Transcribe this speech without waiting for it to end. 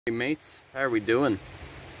Hey mates, how are we doing?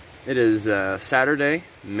 It is Saturday,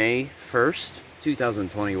 May 1st,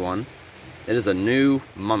 2021. It is a new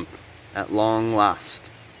month at long last.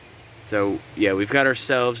 So yeah, we've got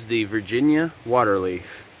ourselves the Virginia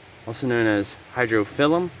Waterleaf, also known as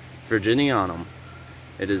Hydrophyllum virginianum.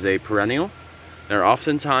 It is a perennial. They're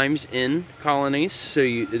oftentimes in colonies, so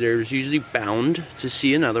there's usually bound to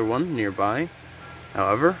see another one nearby.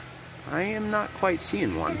 However, I am not quite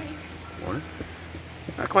seeing one.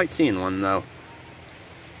 Not quite seeing one though.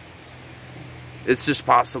 It's just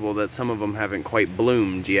possible that some of them haven't quite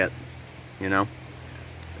bloomed yet, you know?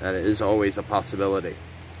 That is always a possibility.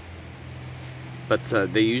 But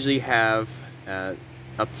they usually have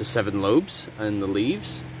up to 7 lobes in the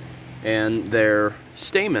leaves, and their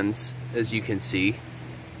stamens, as you can see,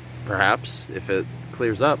 perhaps, if it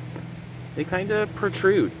clears up, they kind of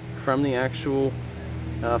protrude from the actual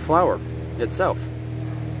flower itself.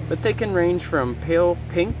 But they can range from pale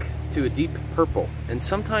pink to a deep purple, and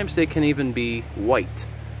sometimes they can even be white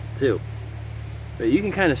too. But you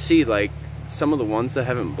can kind of see, like, some of the ones that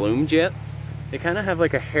haven't bloomed yet, they kind of have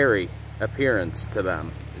like a hairy appearance to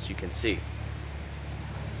them, as you can see.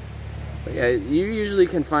 But yeah, you usually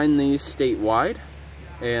can find these statewide,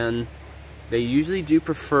 and they usually do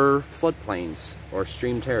prefer floodplains or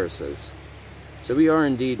stream terraces. So we are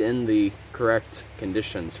indeed in the correct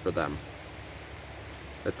conditions for them.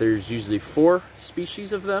 That there's usually 4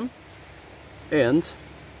 species of them, and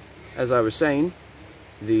as I was saying,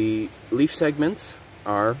 the leaf segments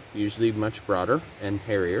are usually much broader and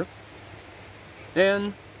hairier.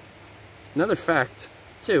 And another fact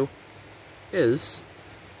too is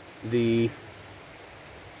the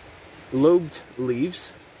lobed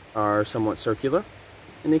leaves are somewhat circular,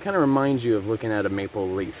 and they kind of remind you of looking at a maple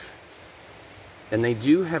leaf. And they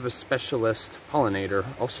do have a specialist pollinator,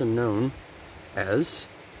 also known as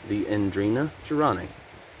the Andrena girani,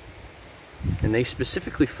 and they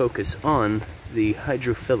specifically focus on the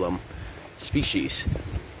Hydrophyllum species.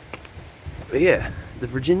 But yeah, the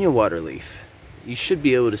Virginia Waterleaf, you should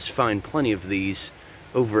be able to find plenty of these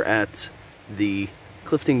over at the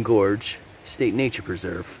Clifton Gorge State Nature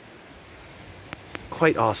Preserve.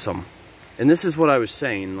 Quite awesome. And this is what I was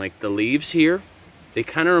saying, like the leaves here, they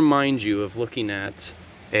kind of remind you of looking at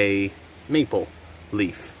a maple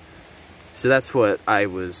leaf. So that's what I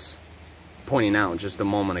was pointing out just a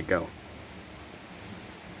moment ago.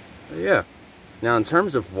 But yeah. Now in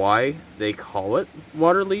terms of why they call it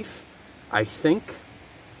waterleaf, I think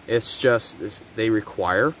it's just they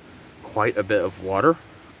require quite a bit of water.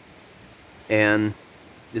 And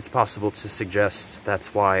it's possible to suggest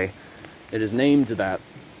that's why it is named that.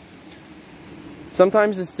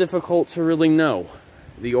 Sometimes it's difficult to really know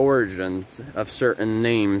the origins of certain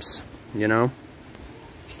names, you know?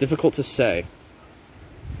 It's difficult to say.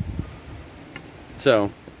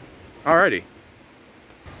 So, alrighty.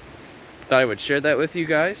 Thought I would share that with you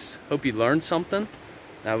guys. Hope you learned something.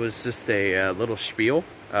 That was just a little spiel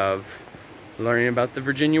of learning about the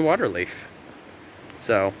Virginia Waterleaf.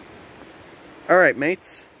 So, alright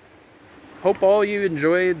mates. Hope all you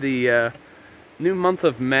enjoy the new month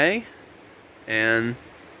of May, and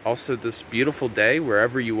also this beautiful day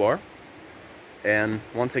wherever you are. And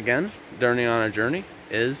once again, journey on a journey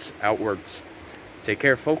is outwards. Take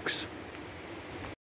care, folks.